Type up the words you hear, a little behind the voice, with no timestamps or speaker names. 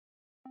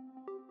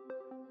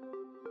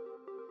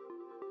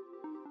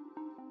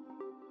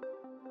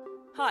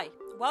Hi,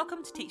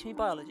 welcome to Teach Me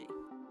Biology.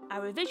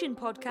 A revision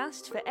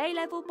podcast for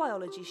A-level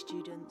biology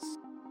students.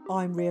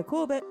 I'm Ria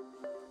Corbett.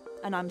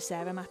 And I'm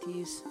Sarah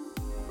Matthews.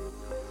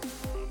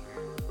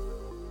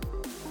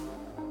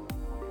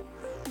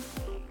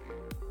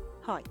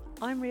 Hi,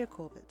 I'm Ria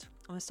Corbett.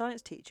 I'm a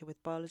science teacher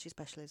with biology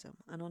specialism,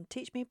 and on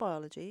Teach Me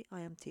Biology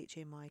I am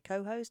teaching my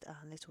co-host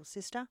and little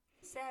sister,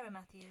 Sarah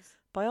Matthews.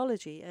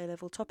 biology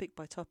A-level topic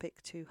by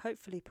topic to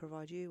hopefully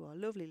provide you, our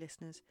lovely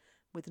listeners,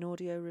 with an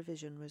audio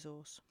revision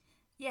resource.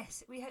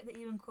 Yes, we hope that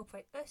you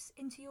incorporate us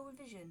into your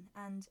revision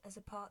and as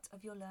a part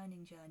of your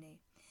learning journey.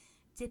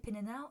 Dip in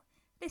and out,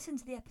 listen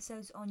to the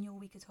episodes on your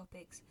weaker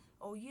topics,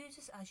 or use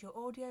us as your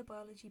audio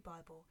biology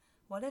bible.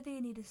 Whatever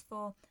you need us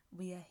for,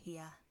 we are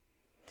here.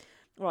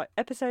 Right,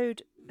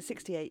 episode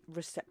 68,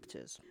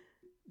 receptors.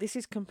 This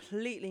is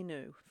completely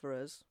new for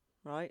us,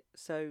 right?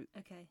 So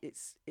Okay.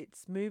 it's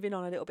moving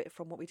on a little bit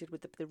from what we did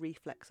with the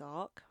reflex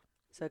arc.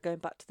 So going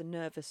back to the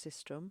nervous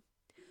system,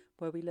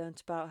 where we learnt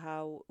about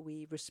how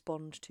we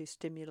respond to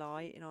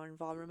stimuli in our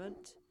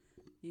environment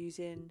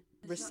using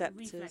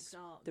receptors.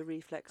 The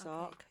reflex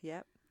arc,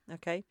 yep.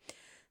 Okay.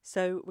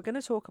 So we're going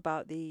to talk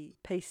about the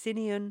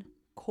Pacinian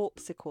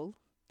corpuscle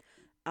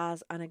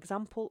as an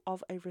example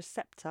of a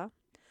receptor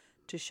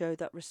to show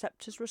that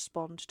receptors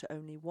respond to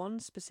only one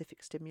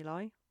specific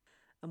stimuli,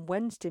 and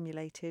when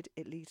stimulated,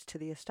 it leads to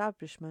the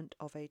establishment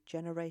of a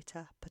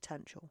generator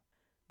potential.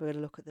 We're going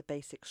to look at the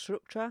basic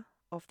structure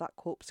of that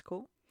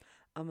corpuscle,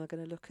 and we're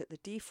going to look at the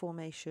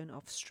deformation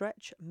of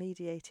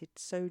stretch-mediated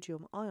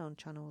sodium ion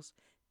channels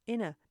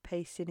in a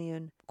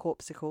Pacinian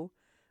corpuscle,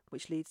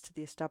 which leads to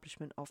the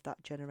establishment of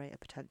that generator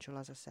potential,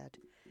 as I said.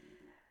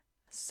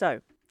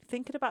 So,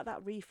 thinking about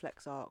that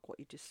reflex arc, what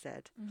you just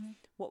said,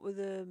 what were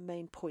the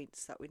main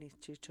points that we need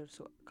to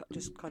sort of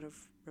just kind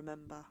of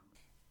remember?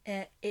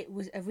 It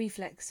was a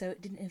reflex, so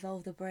it didn't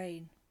involve the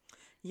brain.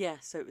 Yeah,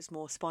 so it was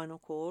more spinal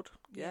cord.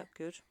 Yeah. Yep,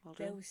 good. Well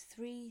done. There was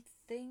three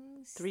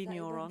things. Three that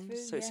it went neurons, through,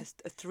 so it's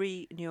just a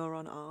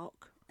 3-neuron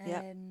arc.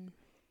 Yeah.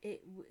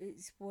 It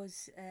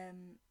was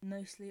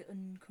mostly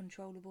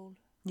uncontrollable.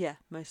 Yeah,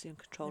 mostly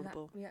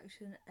uncontrollable.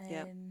 Reaction.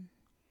 Yeah.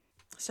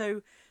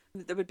 So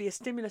there would be a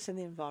stimulus in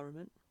the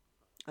environment,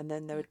 and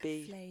then there would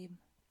be flame.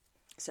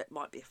 So it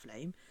might be a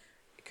flame,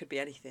 it could be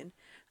anything,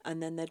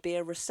 and then there'd be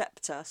a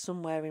receptor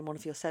somewhere in one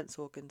of your sense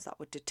organs that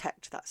would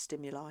detect that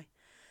stimuli.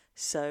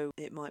 So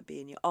it might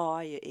be in your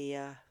eye, your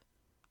ear,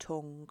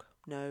 tongue,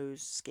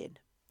 nose, skin.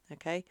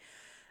 Okay,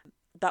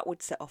 that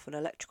would set off an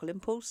electrical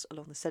impulse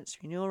along the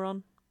sensory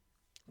neuron.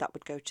 That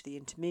would go to the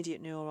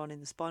intermediate neuron in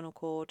the spinal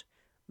cord,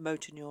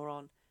 motor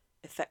neuron.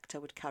 Effector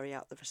would carry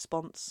out the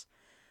response,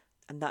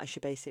 and that is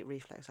your basic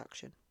reflex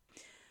action.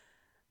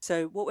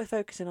 So what we're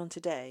focusing on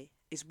today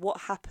is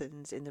what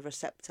happens in the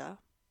receptor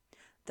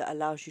that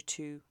allows you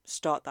to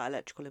start that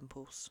electrical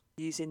impulse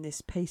using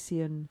this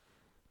Pacinian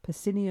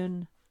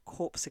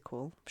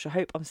corpuscle, which I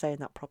hope I'm saying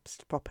that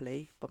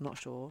properly, but I'm not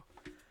sure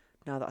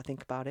now that I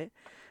think about it,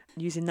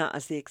 using that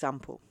as the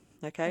example.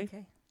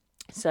 Okay.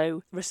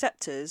 So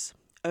receptors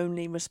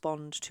only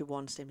respond to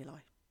one stimuli.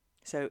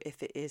 So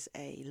if it is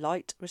a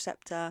light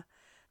receptor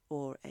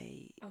or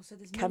a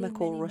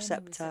chemical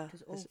receptor,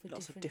 there's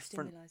lots of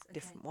different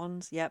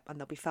ones. Yep, and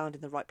they'll be found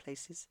in the right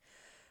places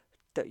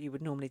that you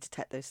would normally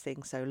detect those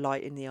things. So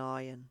light in the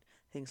eye and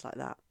things like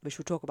that, which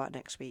we'll talk about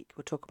next week.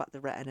 We'll talk about the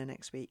retina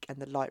next week and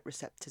the light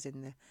receptors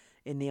in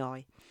the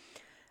eye.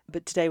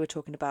 But today we're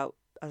talking about,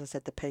 as I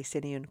said, the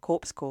Pacinian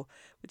corpuscle,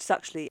 which is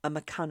actually a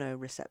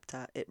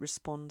mechanoreceptor. It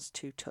responds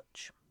to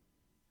touch.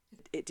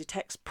 It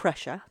detects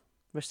pressure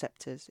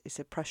receptors. It's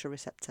a pressure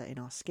receptor in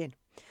our skin.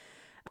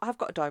 I've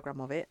got a diagram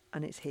of it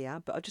and it's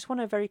here, but I just want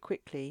to very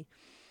quickly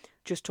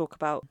just talk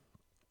about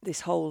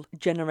this whole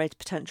generated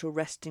potential,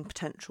 resting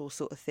potential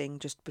sort of thing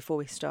just before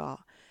we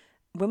start.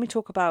 When we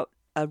talk about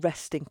a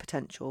resting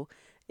potential,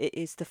 it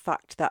is the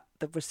fact that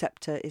the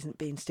receptor isn't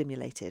being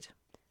stimulated.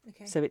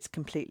 Okay. So it's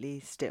completely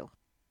still.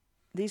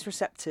 These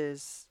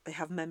receptors, they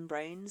have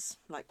membranes,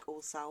 like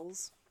all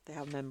cells, they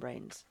have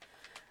membranes.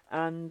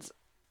 And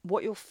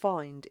what you'll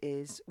find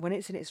is when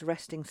it's in its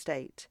resting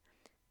state,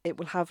 it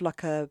will have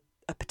like a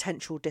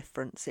potential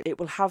difference. It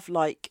will have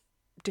like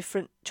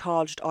different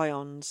charged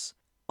ions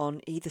on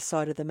either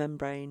side of the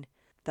membrane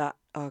that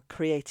are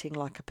creating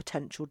like a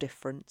potential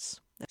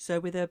difference. So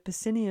with a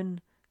Pacinian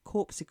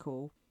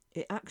corpuscle,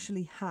 it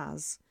actually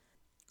has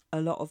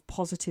a lot of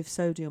positive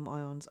sodium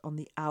ions on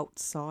the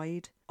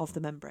outside of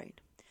the membrane.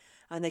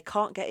 And they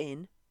can't get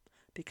in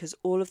because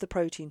all of the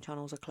protein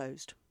channels are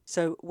closed.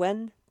 So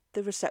when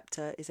the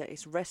receptor is at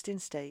its resting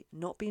state,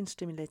 not being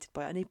stimulated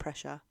by any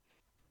pressure,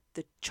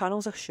 the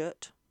channels are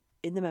shut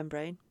in the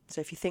membrane. So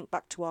if you think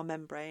back to our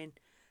membrane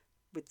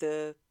with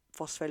the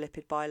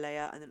phospholipid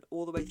bilayer and then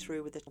all the way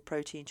through with the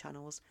protein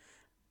channels,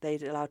 they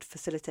allowed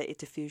facilitated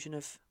diffusion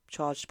of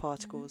charged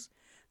particles.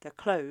 They're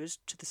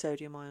closed to the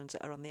sodium ions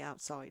that are on the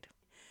outside.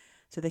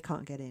 So they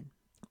can't get in,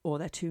 or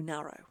they're too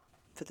narrow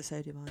for the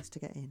sodium ions to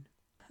get in.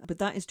 But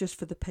that is just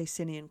for the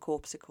Pacinian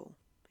corpuscle.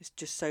 It's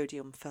just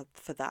sodium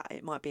for that.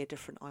 It might be a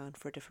different ion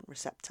for a different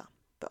receptor.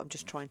 But I'm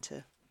just trying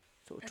to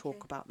sort of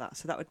talk about that.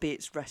 So that would be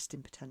its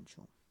resting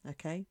potential.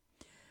 Okay.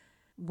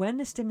 When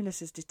the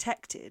stimulus is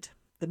detected,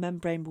 the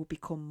membrane will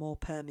become more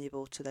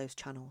permeable to those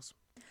channels,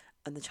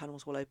 and the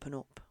channels will open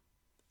up,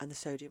 and the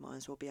sodium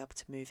ions will be able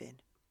to move in.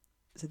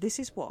 So this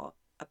is what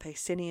a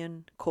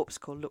Pacinian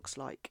corpuscle looks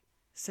like.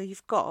 So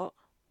you've got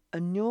a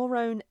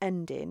neuron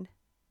ending.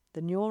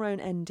 The neuron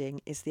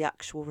ending is the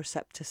actual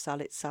receptor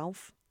cell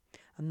itself,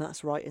 and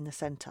that's right in the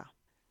centre.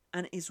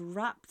 And it is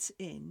wrapped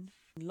in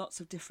lots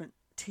of different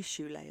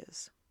tissue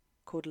layers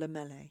called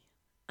lamellae.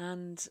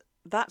 And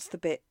that's the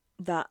bit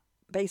that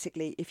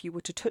basically, if you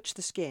were to touch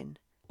the skin,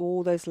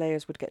 all those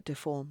layers would get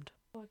deformed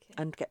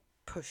and get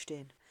pushed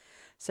in.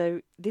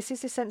 So this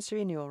is the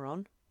sensory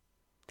neuron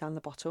down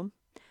the bottom.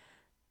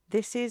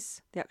 This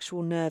is the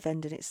actual nerve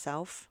ending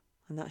itself,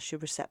 and that's your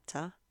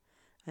receptor.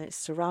 And it's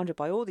surrounded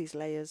by all these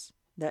layers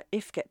that,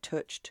 if get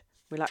touched,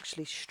 will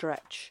actually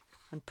stretch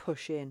and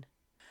push in.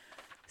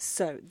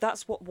 So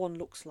that's what one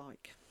looks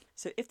like.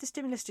 So if the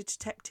stimulus is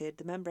detected,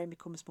 the membrane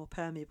becomes more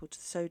permeable to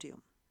the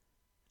sodium.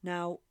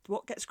 Now,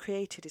 what gets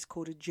created is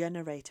called a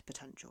generator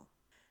potential.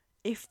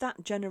 If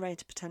that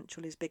generator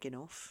potential is big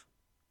enough,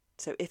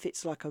 so if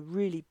it's like a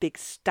really big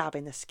stab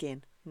in the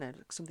skin,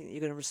 like something that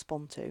you're going to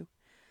respond to.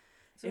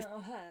 So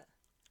it'll hurt?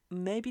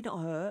 Maybe not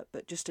hurt,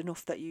 but just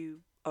enough that you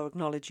are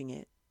acknowledging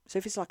it. So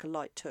if it's like a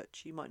light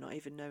touch, you might not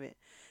even know it,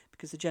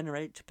 because the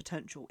generator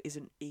potential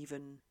isn't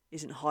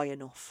high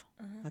enough.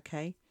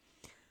 Okay?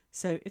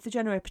 So if the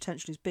generator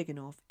potential is big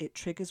enough, it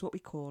triggers what we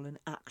call an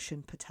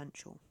action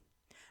potential.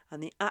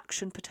 And the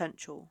action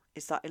potential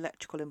is that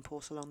electrical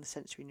impulse along the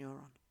sensory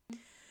neuron.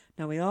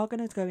 Now, we are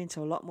going to go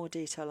into a lot more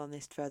detail on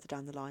this further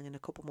down the line in a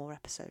couple more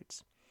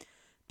episodes,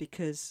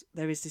 because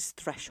there is this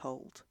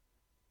threshold.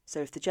 So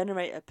if the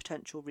generator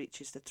potential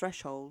reaches the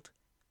threshold,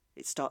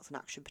 it starts an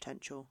action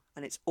potential,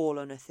 and it's all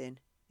or nothing.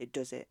 It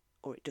does it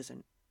or it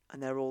doesn't,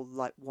 and they're all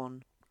like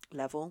one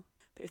level.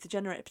 But if the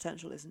generator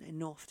potential isn't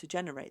enough to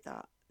generate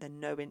that, then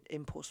no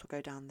impulse will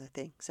go down the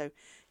thing. So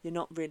you're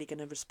not really going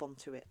to respond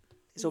to it.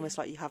 It's almost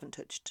like you haven't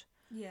touched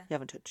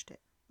it,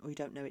 or you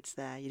don't know it's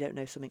there. You don't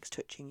know something's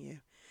touching you.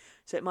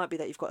 So it might be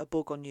that you've got a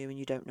bug on you and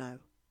you don't know.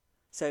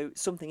 So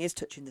something is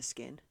touching the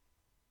skin,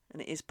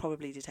 and it is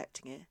probably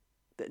detecting it,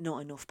 but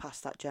not enough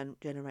past that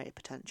generator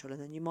potential.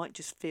 And then you might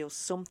just feel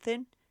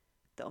something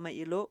that'll make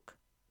you look,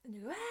 and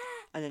you go,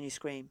 and then you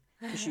scream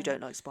because you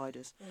don't like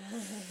spiders.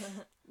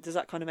 Does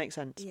that kind of make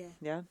sense?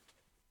 Yeah.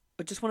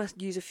 I just want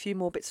to use a few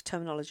more bits of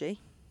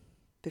terminology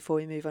before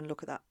we move on and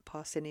look at that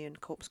Pacinian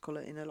corpuscle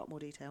in a lot more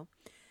detail.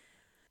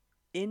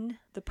 In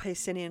the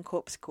Pacinian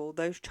corpuscle,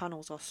 those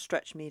channels are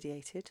stretch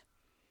mediated.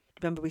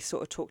 Remember, we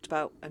sort of talked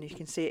about, and you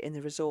can see it in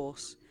the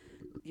resource,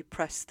 you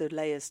press the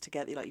layers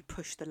together, like you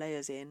push the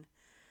layers in,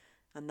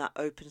 and that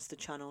opens the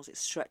channels. It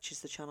stretches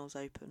the channels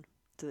open.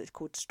 So it's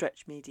called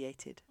stretch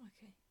mediated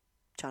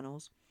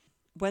channels.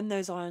 When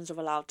those ions are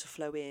allowed to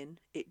flow in,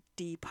 it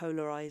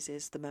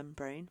depolarizes the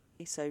membrane.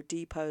 So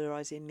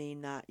depolarizing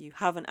mean that you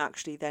haven't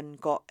actually then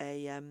got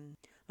a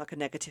like a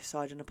negative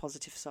side and a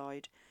positive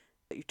side,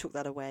 but you took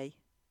that away.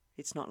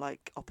 It's not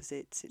like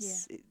opposites.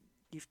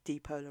 You've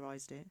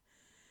depolarized it.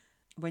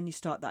 When you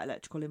start that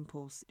electrical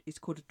impulse, it's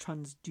called a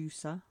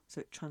transducer.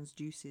 So it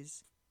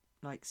transduces,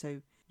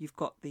 so you've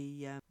got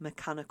the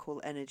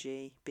mechanical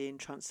energy being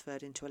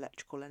transferred into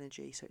electrical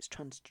energy. So it's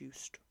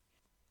transduced.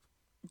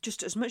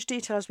 Just as much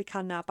detail as we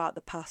can now about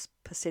the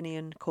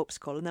Pacinian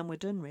corpuscle, and then we're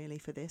done really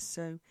for this.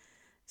 So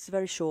it's a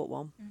very short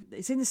one.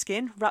 It's in the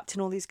skin, wrapped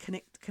in all these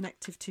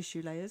connective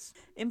tissue layers.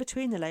 In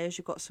between the layers,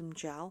 you've got some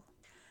gel.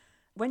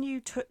 When you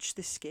touch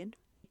the skin,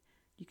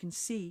 you can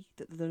see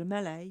that the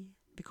lamellae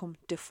become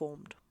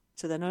deformed.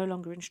 So they're no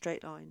longer in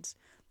straight lines.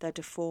 They're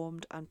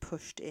deformed and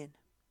pushed in.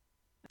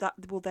 That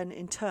will then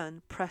in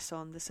turn press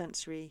on the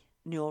sensory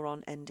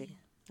neuron ending,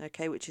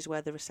 which is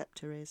where the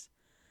receptor is.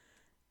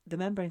 The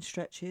membrane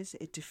stretches,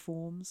 it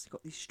deforms. You've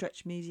got these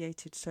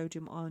stretch-mediated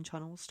sodium ion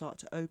channels start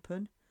to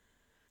open.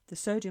 The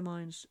sodium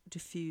ions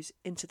diffuse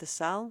into the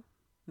cell,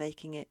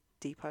 making it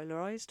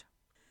depolarized.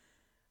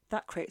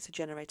 That creates a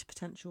generator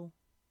potential.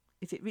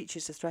 If it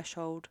reaches the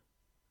threshold,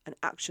 an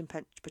action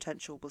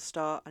potential will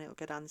start, and it will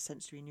go down the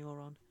sensory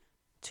neuron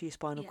to your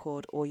spinal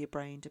cord or your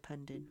brain,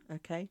 depending.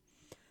 Okay?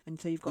 And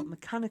so you've got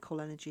mechanical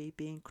energy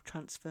being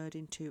transferred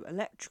into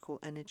electrical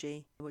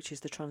energy, which is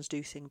the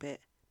transducing bit,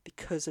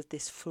 because of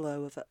this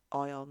flow of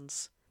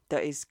ions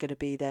that is going to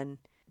be then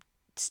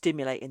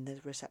stimulating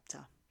the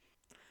receptor.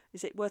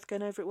 Is it worth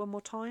going over it one more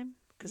time?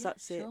 Because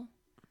that's sure. it.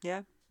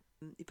 Yeah.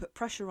 You put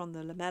pressure on the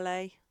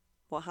lamellae.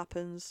 What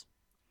happens?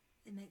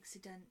 It makes a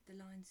dent. The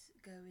lines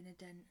go in a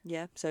dent.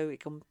 Yeah. So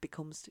it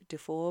becomes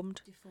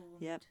deformed.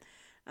 Yeah.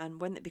 And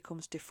when it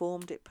becomes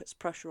deformed, it puts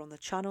pressure on the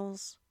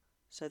channels.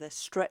 So they're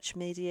stretch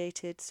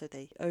mediated. So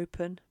they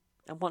open.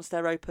 And once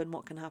they're open,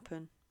 what can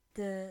happen?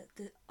 The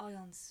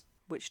ions.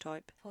 Which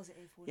type?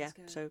 Positive ones. Yeah,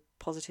 so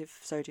positive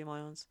sodium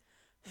ions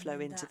flow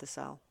into the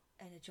cell.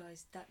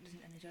 That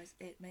doesn't energise.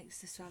 It makes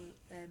the cell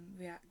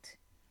react.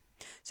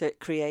 So it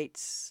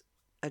creates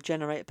a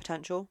generator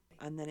potential,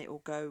 and then it will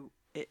go,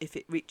 if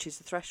it reaches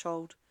the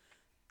threshold,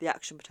 the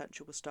action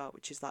potential will start,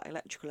 which is that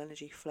electrical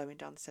energy flowing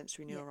down the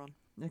sensory neuron.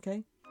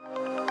 Okay?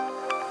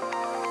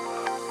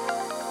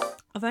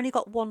 I've only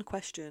got one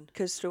question,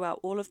 because throughout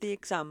all of the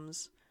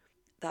exams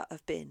that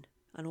have been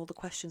and all the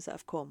questions that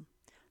have come,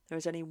 there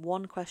is only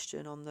one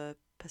question on the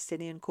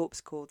Pacinian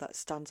corpuscle that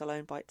stands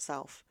alone by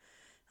itself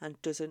and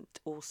doesn't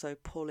also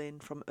pull in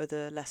from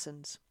other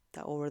lessons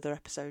or other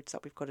episodes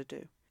that we've got to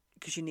do,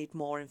 because you need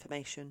more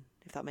information,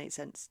 if that makes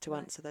sense, to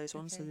answer those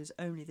ones. So there's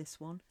only this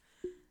one.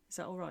 Is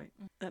that all right?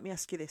 Let me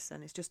ask you this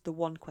then. It's just the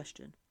one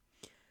question.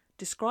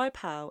 Describe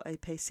how a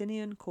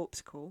Pacinian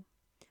corpuscle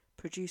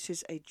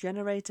produces a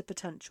generator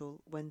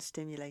potential when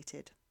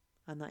stimulated.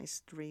 And that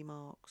is 3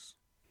 marks.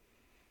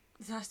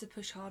 It has to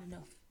push hard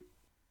enough.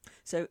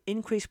 So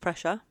increased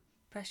pressure.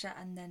 Pressure,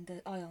 and then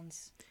the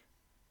ions.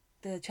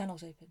 The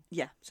channels open.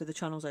 Yeah, so the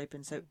channel's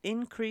open. So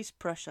increased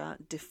pressure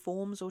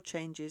deforms or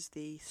changes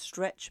the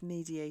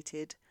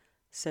stretch-mediated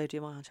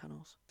sodium ion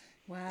channels.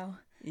 Wow.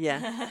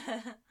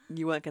 Yeah,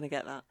 you weren't going to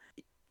get that.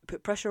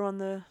 Put pressure on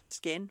the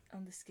skin.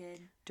 On the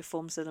skin.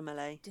 Deforms the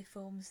lamellae.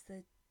 Deforms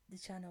the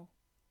channel.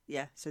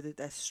 Yeah, so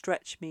they're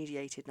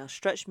stretch-mediated. Now,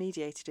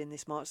 stretch-mediated in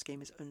this mark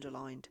scheme is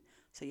underlined,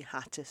 so you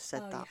had to have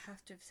said that. You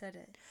have to have said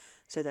it.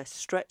 So they're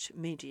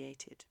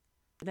stretch-mediated.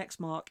 The next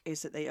mark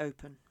is that they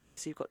open.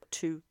 So you've got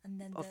 2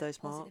 of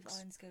those marks.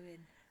 Ions go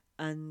in.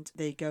 And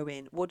they go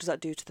in. What does that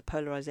do to the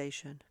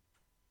polarisation?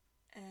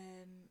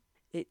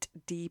 It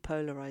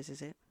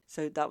depolarises it.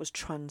 So that was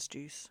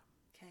transduce.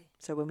 Okay.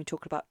 So when we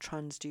talk about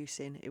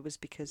transducing, it was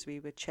because we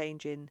were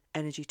changing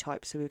energy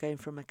type. So we were going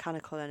from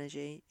mechanical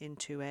energy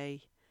into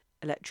a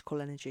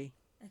electrical energy.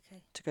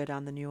 Okay. To go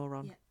down the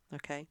neuron. Yeah.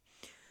 Okay.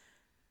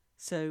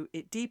 So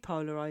it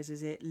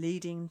depolarises it,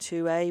 leading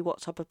to a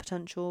what type of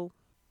potential?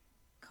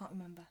 Can't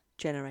remember.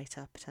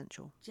 Generator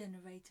potential.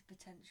 Generator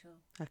potential.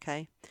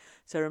 Okay.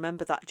 So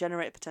remember that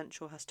generator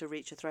potential has to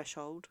reach a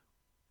threshold,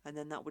 and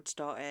then that would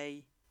start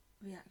a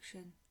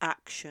reaction.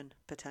 Action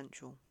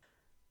potential.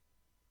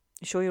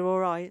 You sure you're all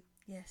right?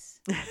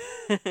 Yes.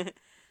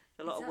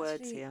 A lot of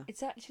words here.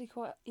 It's actually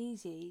quite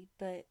easy,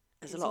 but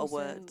there's a lot of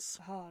words.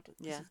 Hard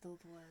because of all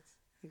the words.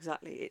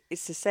 Exactly.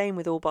 It's the same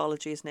with all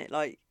biology, isn't it?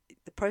 Like,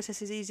 the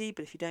process is easy,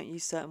 but if you don't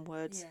use certain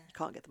words, you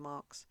can't get the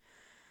marks.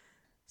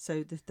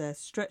 So they're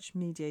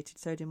stretch-mediated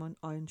sodium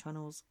ion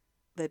channels.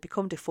 They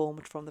become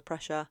deformed from the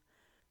pressure.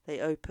 They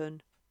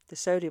open. The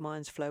sodium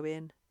ions flow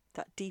in.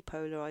 That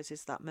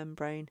depolarises that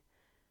membrane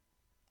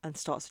and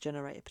starts to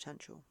generate a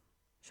potential.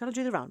 Shall I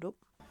do the roundup?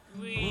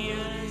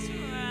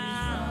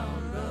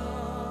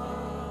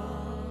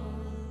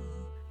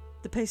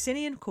 The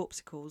Pacinian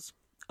corpuscles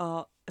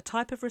are a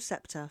type of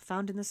receptor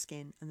found in the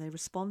skin, and they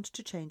respond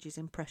to changes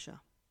in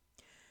pressure.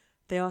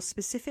 They are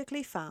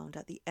specifically found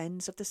at the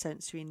ends of the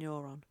sensory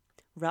neuron,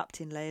 wrapped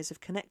in layers of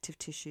connective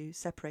tissue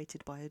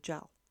separated by a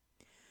gel.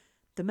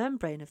 The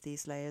membrane of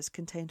these layers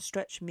contains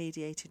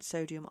stretch-mediated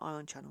sodium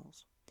ion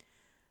channels.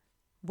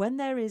 When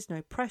there is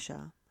no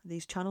pressure,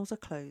 these channels are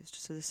closed,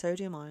 so the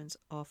sodium ions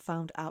are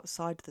found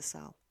outside the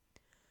cell.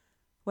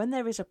 When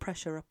there is a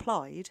pressure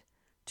applied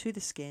to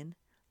the skin,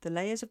 the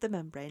layers of the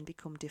membrane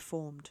become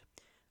deformed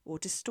or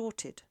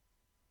distorted,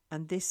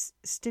 and this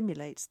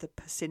stimulates the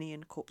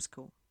Pacinian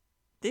corpuscle.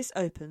 This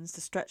opens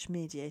the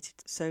stretch-mediated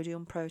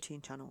sodium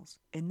protein channels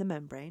in the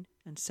membrane,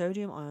 and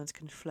sodium ions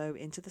can flow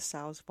into the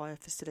cells via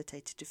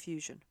facilitated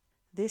diffusion.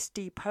 This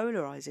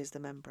depolarises the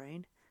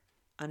membrane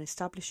and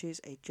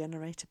establishes a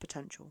generator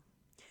potential.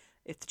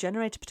 If the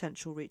generator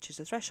potential reaches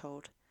a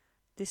threshold,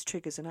 this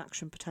triggers an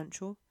action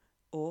potential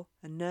or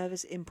a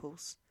nervous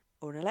impulse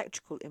or an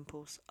electrical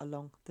impulse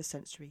along the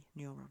sensory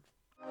neuron.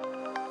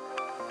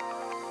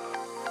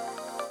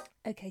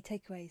 Okay,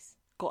 takeaways.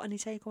 Got any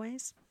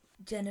takeaways?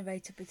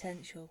 Generator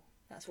potential.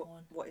 That's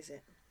one. What is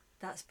it?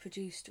 That's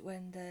produced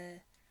when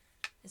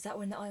is that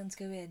when the ions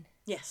go in?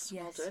 Yes.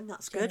 Well done.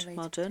 That's good.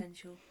 Well done.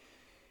 Potential.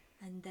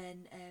 And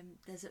then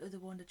there's the other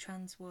one, the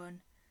trans one,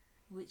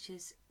 which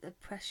is the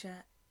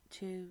pressure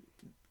to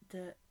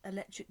the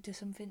electric to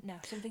something. No,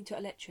 something to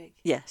electric.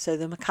 Yeah. So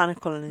the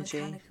mechanical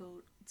energy.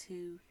 Mechanical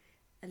to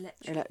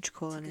electric.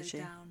 Electrical to energy.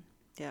 Go down.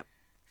 Yep.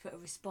 For a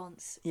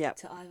response. Yep.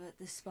 To either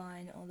the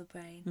spine or the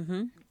brain.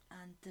 Mm-hmm.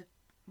 And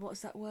what's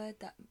that word?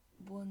 That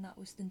one that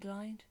was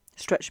underlined?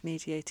 Stretch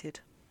mediated.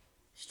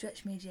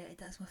 Stretch mediated.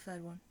 That's my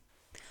third one.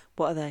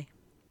 What are they?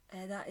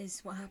 That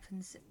is what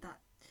happens. That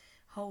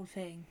whole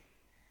thing,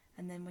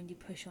 and then when you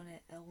push on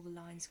it, all the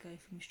lines go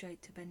from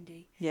straight to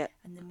bendy. Yeah.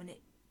 And then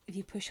if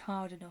you push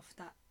hard enough,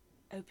 that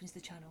opens the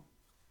channel.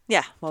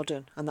 Yeah. Well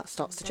done. And that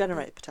starts to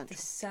generate potential.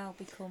 The cell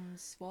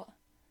becomes what?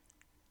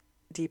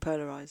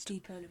 Depolarised.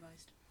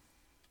 Depolarised.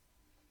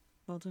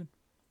 Well done.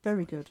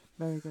 Very good,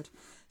 very good.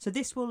 So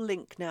this will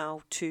link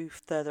now to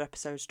further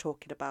episodes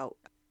talking about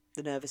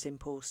the nervous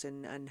impulse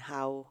and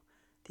how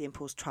the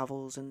impulse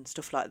travels and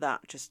stuff like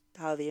that, just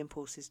how the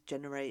impulse is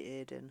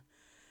generated and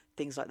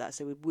things like that.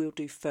 So we will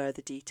do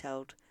further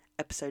detailed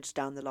episodes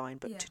down the line,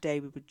 but today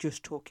we were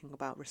just talking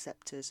about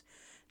receptors.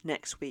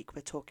 Next week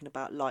we're talking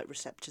about light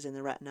receptors in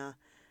the retina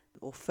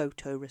or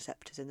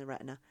photoreceptors in the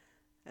retina,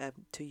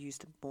 to use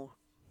the more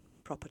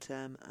proper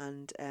term,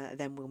 and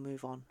then we'll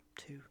move on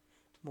to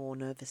more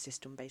nervous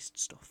system based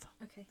stuff.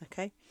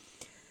 Okay.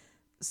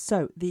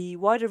 So the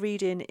Wider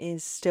Reading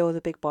is still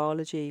the Big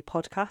Biology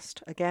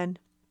podcast. Again,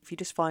 if you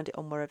just find it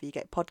on wherever you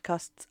get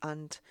podcasts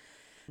and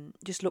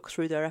just look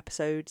through their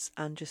episodes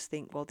and just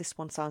think, well, this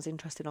one sounds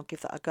interesting, I'll give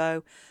that a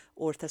go.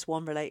 Or if there's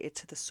one related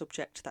to the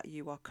subject that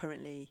you are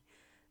currently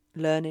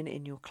learning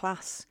in your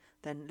class,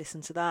 then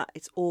listen to that.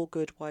 It's all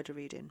good Wider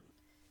Reading.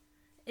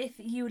 If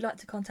you would like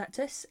to contact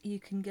us, you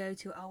can go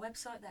to our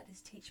website, that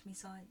is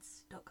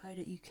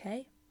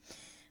teachmescience.co.uk.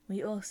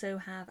 We also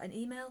have an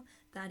email,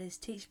 that is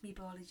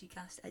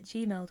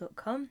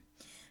teachmebiologycast@gmail.com.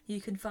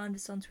 You can find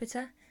us on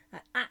Twitter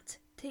at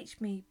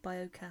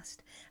teachmebiocast,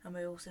 and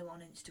we're also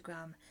on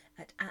Instagram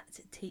at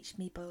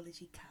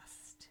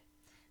teachmebiologycast.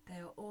 They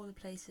are all the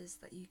places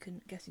that you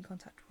can get in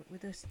contact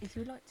with us if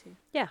you would like to.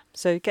 Yeah,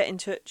 so get in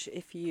touch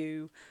if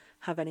you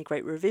have any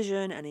great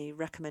revision, any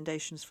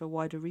recommendations for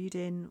Wider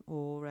Reading,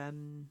 or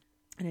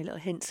any little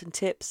hints and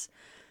tips.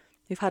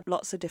 We've had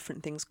lots of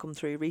different things come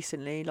through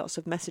recently, lots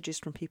of messages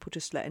from people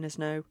just letting us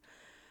know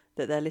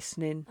that they're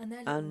listening, and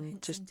they're little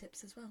hints and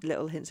tips as well.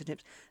 Little hints and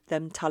tips.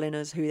 Them telling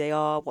us who they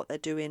are, what they're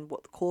doing,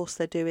 what the course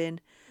they're doing.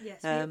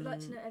 Yes, we would like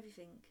to know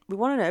everything. We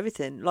want to know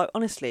everything. Like,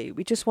 honestly,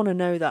 we just want to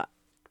know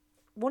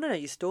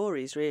your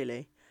stories,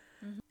 really,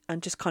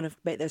 and just kind of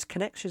make those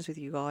connections with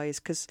you guys,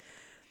 because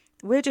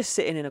we're just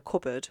sitting in a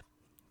cupboard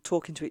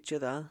talking to each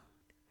other,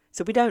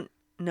 so we don't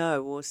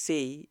know or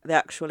see the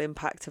actual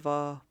impact of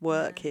our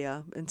work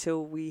here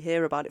until we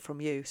hear about it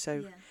from you.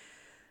 So,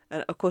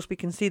 and of course we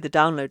can see the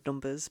download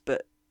numbers,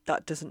 but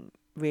that doesn't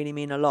really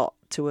mean a lot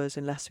to us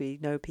unless we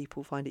know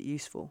people find it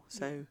useful.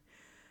 So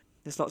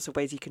there's lots of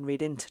ways you can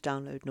read into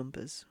download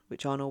numbers,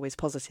 which aren't always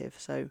positive.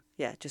 So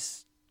yeah,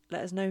 just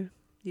let us know,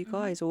 you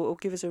guys, or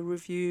give us a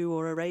review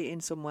or a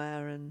rating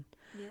somewhere and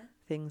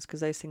things,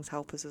 because those things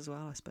help us as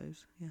well, I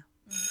suppose.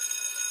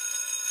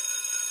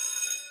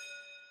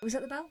 Was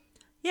that the bell?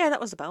 Yeah,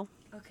 that was the bell.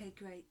 Okay,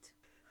 great.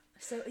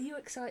 So are you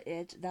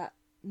excited that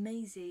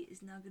Maisie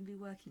is now going to be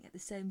working at the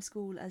same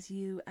school as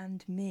you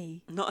and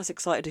me? Not as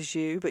excited as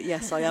you, but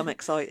yes, I am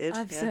excited.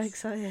 I'm so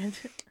excited.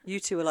 You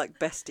two are like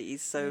besties,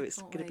 so it's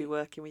going to be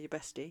working with your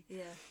bestie.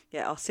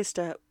 Yeah, our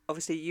sister,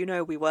 obviously,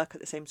 we work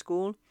at the same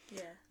school.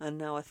 Yeah. And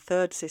now a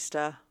third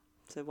sister,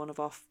 so one of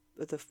our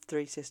the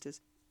three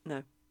sisters.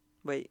 No,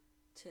 wait.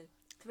 2,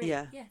 3.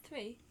 Yeah. Yeah,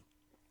 3.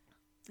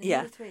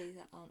 Yeah, three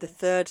that aren't the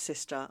third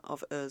sister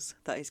of us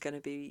that is going to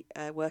be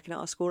working at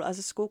our school as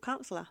a school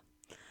counsellor.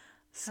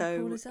 So how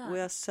cool is that? We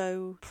are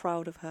so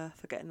proud of her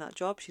for getting that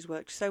job. She's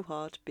worked so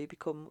hard to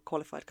become a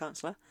qualified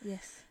counsellor.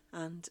 Yes.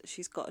 And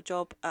she's got a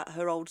job at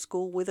her old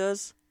school with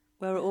us,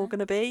 where we're all going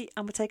to be,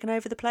 and we're taking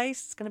over the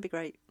place. It's going to be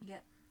great.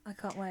 Yep, I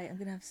can't wait. I'm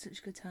going to have such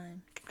a good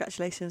time.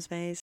 Congratulations,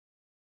 Maze.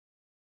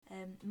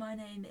 My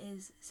name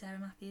is Sarah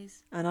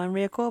Matthews. And I'm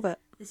Ria Corbett.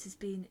 This has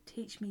been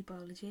Teach Me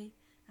Biology,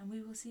 and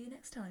we will see you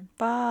next time.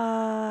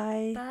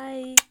 Bye.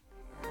 Bye.